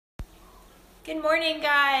Good morning,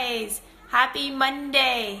 guys. Happy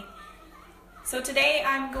Monday. So today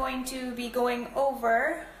I'm going to be going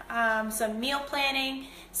over some meal planning,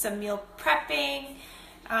 some meal prepping,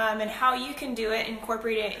 and how you can do it,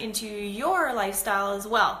 incorporate it into your lifestyle as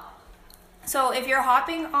well. So if you're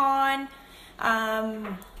hopping on,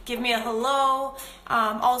 give me a hello.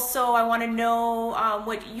 Also, I want to know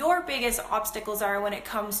what your biggest obstacles are when it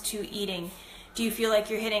comes to eating. Do you feel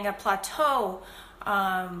like you're hitting a plateau?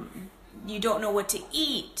 You don't know what to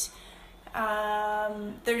eat?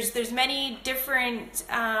 There's many different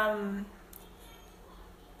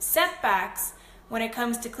setbacks when it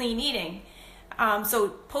comes to clean eating. So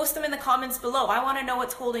post them in the comments below. I want to know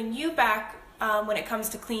what's holding you back when it comes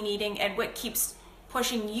to clean eating and what keeps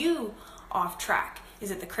pushing you off track.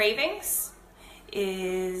 Is it the cravings?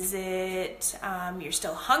 Is it you're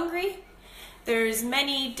still hungry? There's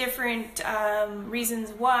many different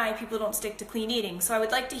reasons why people don't stick to clean eating. So I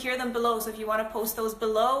would like to hear them below. So if you want to post those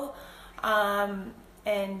below, and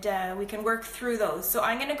we can work through those. So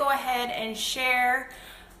I'm going to go ahead and share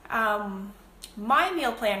my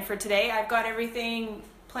meal plan for today. I've got everything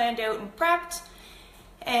planned out and prepped.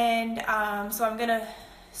 And so I'm going to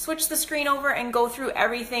switch the screen over and go through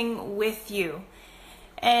everything with you.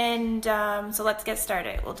 And so let's get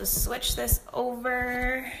started. We'll just switch this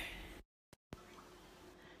over.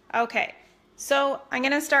 Okay, so I'm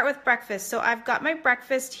going to start with breakfast. So I've got my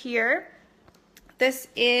breakfast here. This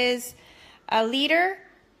is a liter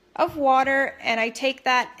of water, and I take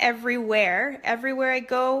that everywhere. Everywhere I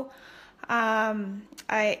go,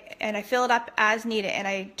 I fill it up as needed, and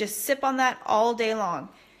I just sip on that all day long.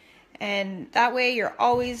 And that way you're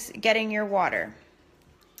always getting your water.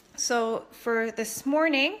 So for this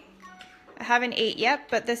morning, I haven't ate yet,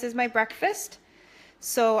 but this is my breakfast.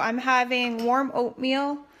 So I'm having warm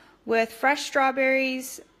oatmeal with fresh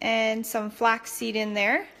strawberries and some flaxseed in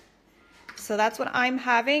there. So that's what I'm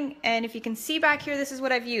having. And if you can see back here, this is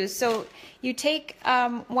what I've used. So you take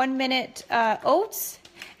 1 minute oats,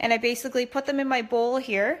 and I basically put them in my bowl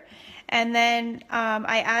here. And then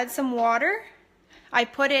I add some water. I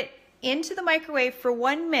put it into the microwave for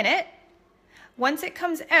 1 minute. Once it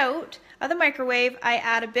comes out of the microwave, I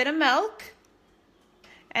add a bit of milk.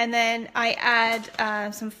 And then I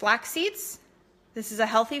add some flax seeds. This is a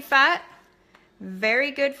healthy fat,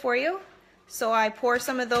 very good for you. So I pour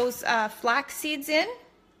some of those flax seeds in.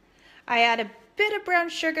 I add a bit of brown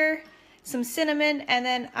sugar, some cinnamon, and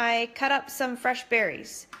then I cut up some fresh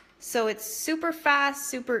berries. So it's super fast,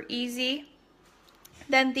 super easy.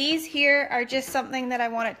 Then these here are just something that I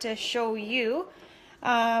wanted to show you.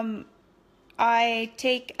 I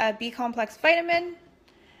take a B complex vitamin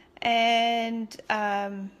and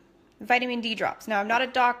vitamin D drops. Now I'm not a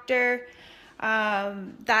doctor.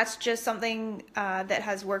 That's just something that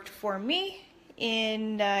has worked for me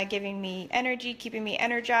in giving me energy, keeping me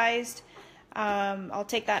energized. I'll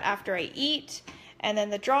take that after I eat. And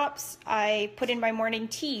then the drops I put in my morning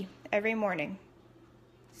tea every morning.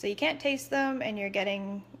 So you can't taste them, and you're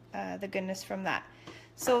getting the goodness from that.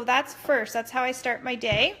 So that's first. That's how I start my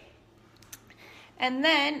day. And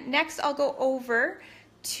then next I'll go over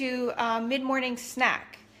to mid-morning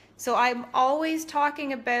snack. So I'm always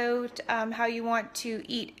talking about how you want to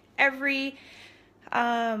eat every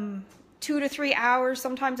 2 to 3 hours.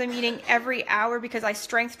 Sometimes I'm eating every hour because I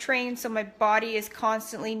strength train, so my body is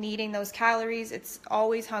constantly needing those calories. It's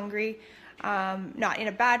always hungry, not in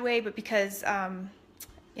a bad way, but because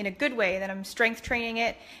in a good way that I'm strength training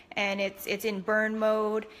it, and it's in burn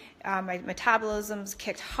mode. My metabolism's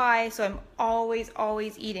kicked high, so I'm always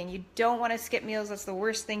eating. You don't want to skip meals. That's the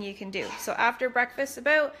worst thing you can do. So after breakfast,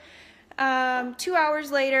 about 2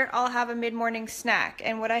 hours later, I'll have a mid-morning snack.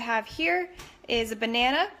 And what I have here is a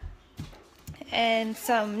banana and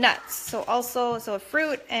some nuts. So a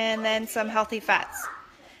fruit and then some healthy fats.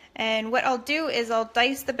 And what I'll do is I'll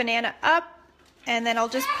dice the banana up, and then I'll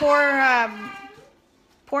just pour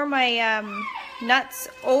my nuts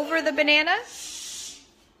over the banana.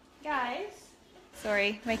 Guys,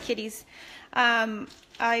 sorry, my kitties.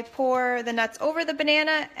 I pour the nuts over the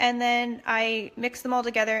banana, and then I mix them all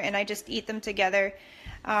together, and I just eat them together.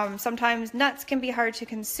 Sometimes nuts can be hard to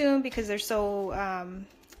consume because they're so,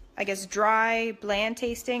 I guess, dry, bland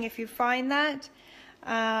tasting. If you find that,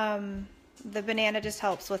 the banana just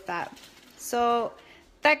helps with that. So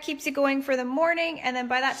that keeps you going for the morning, and then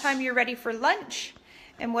by that time you're ready for lunch.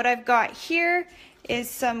 And what I've got here is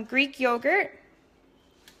some Greek yogurt.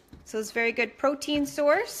 So it's a very good protein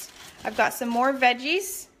source. I've got some more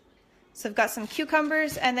veggies. So I've got some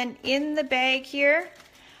cucumbers, and then in the bag here,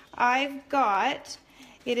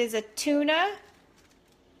 it is a tuna,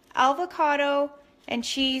 avocado, and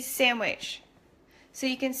cheese sandwich. So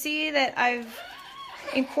you can see that I've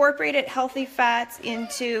incorporated healthy fats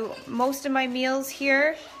into most of my meals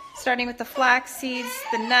here, starting with the flax seeds,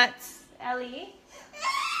 the nuts. Ellie,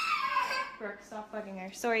 Brooke, stop bugging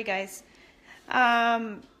her. Sorry, guys.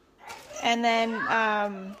 And then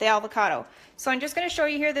the avocado. So I'm just going to show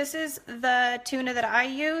you here. This is the tuna that I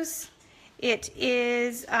use. It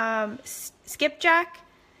is skipjack.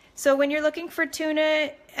 So when you're looking for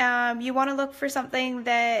tuna, you want to look for something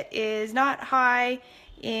that is not high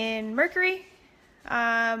in mercury.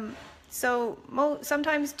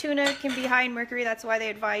 Sometimes tuna can be high in mercury. That's why they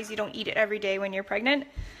advise you don't eat it every day when you're pregnant.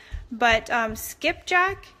 But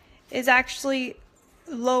skipjack is actually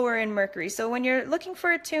lower in mercury. So when you're looking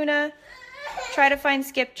for a tuna, try to find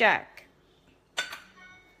skipjack.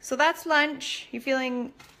 So that's lunch. You're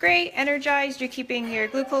feeling great, energized. You're keeping your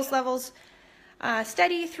glucose levels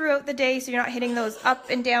steady throughout the day, so you're not hitting those up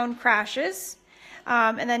and down crashes.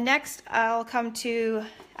 And then next I'll come to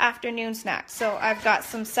afternoon snacks. So I've got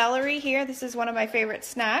some celery here. This is one of my favorite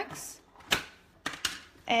snacks.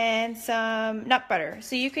 And some nut butter.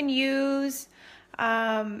 So you can use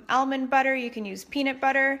almond butter, you can use peanut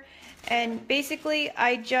butter, and basically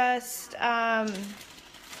I just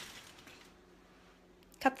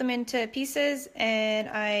cut them into pieces and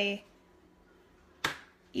I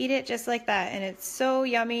eat it just like that, and it's so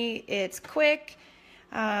yummy. It's quick.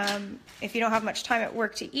 If you don't have much time at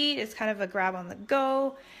work to eat, it's kind of a grab on the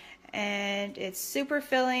go, and it's super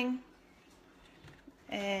filling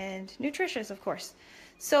and nutritious, of course.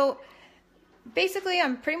 So basically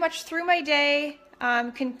I'm pretty much through my day.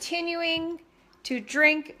 I'm continuing to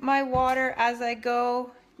drink my water as I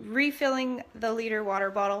go, refilling the liter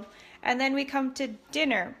water bottle, and then we come to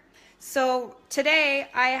dinner. So today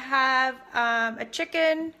I have a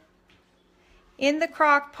chicken in the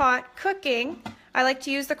crock pot cooking. I like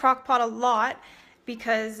to use the crock pot a lot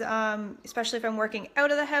because especially if I'm working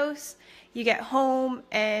out of the house, you get home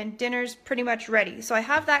and dinner's pretty much ready. So I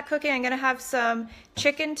have that cooking. I'm gonna have some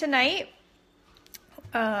chicken tonight.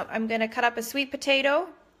 I'm gonna cut up a sweet potato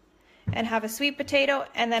and have a sweet potato,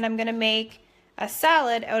 and then I'm gonna make a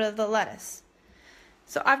salad out of the lettuce.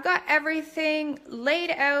 So I've got everything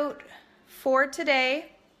laid out for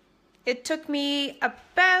today. It took me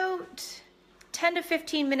about 10 to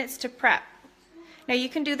 15 minutes to prep. Now you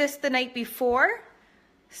can do this the night before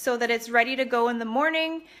so that it's ready to go in the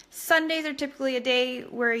morning. Sundays are typically a day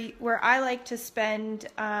where I like to spend,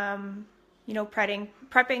 you know,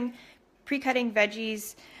 prepping, pre-cutting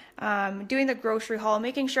veggies, doing the grocery haul,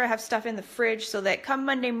 making sure I have stuff in the fridge so that come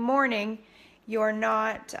Monday morning, you're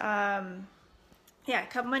not, come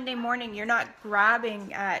Monday morning, you're not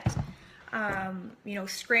grabbing at, you know,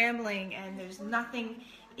 scrambling and there's nothing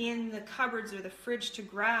in the cupboards or the fridge to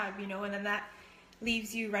grab, you know, and then that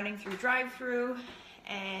leaves you running through drive-through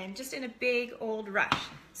and just in a big old rush.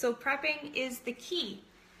 So prepping is the key.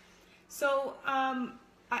 So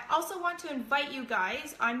I also want to invite you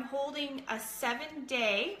guys. I'm holding a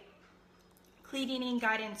 7-day clean eating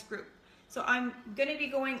guidance group. So I'm going to be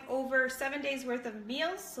going over 7 days worth of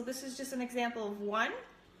meals. So this is just an example of one.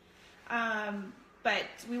 But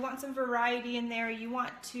we want some variety in there. You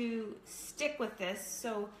want to stick with this.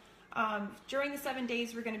 So during the 7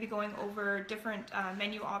 days, we're going to be going over different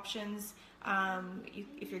menu options.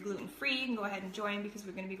 If you're gluten-free, you can go ahead and join because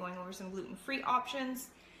we're going to be going over some gluten-free options.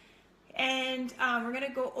 And we're going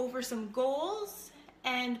to go over some goals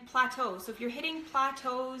and plateaus. So if you're hitting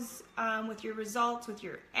plateaus with your results, with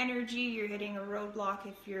your energy, you're hitting a roadblock.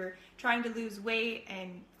 If you're trying to lose weight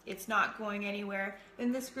and it's not going anywhere,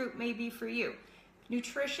 then this group may be for you.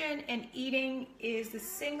 Nutrition and eating is the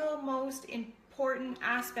single most important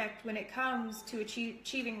aspect when it comes to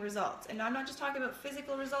achieving results. And I'm not just talking about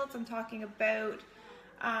physical results, I'm talking about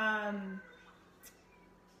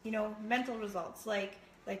you know, mental results like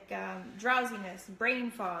drowsiness, brain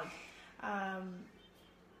fog,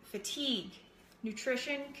 fatigue.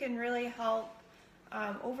 Nutrition can really help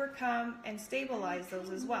overcome and stabilize those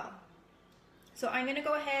as well. So I'm going to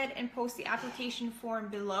go ahead and post the application form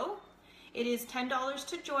below. It is $10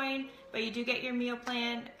 to join, but you do get your meal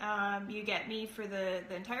plan. You get me for the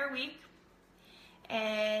entire week.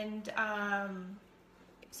 And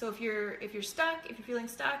so if you're stuck, if you're feeling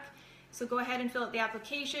stuck, so go ahead and fill out the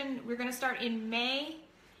application. We're going to start in May,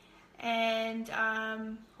 and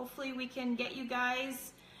hopefully we can get you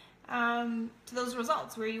guys to those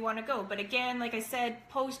results where you want to go. But again, like I said,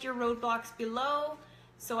 post your roadblocks below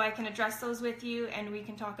so I can address those with you, and we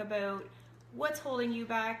can talk about what's holding you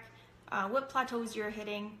back, what plateaus you're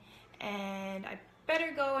hitting, and I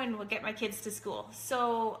better go and we'll get my kids to school.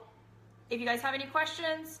 So if you guys have any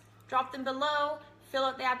questions, drop them below. fill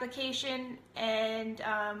out the application, and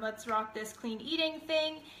let's rock this clean eating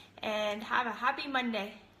thing, and have a happy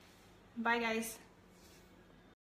Monday. Bye guys.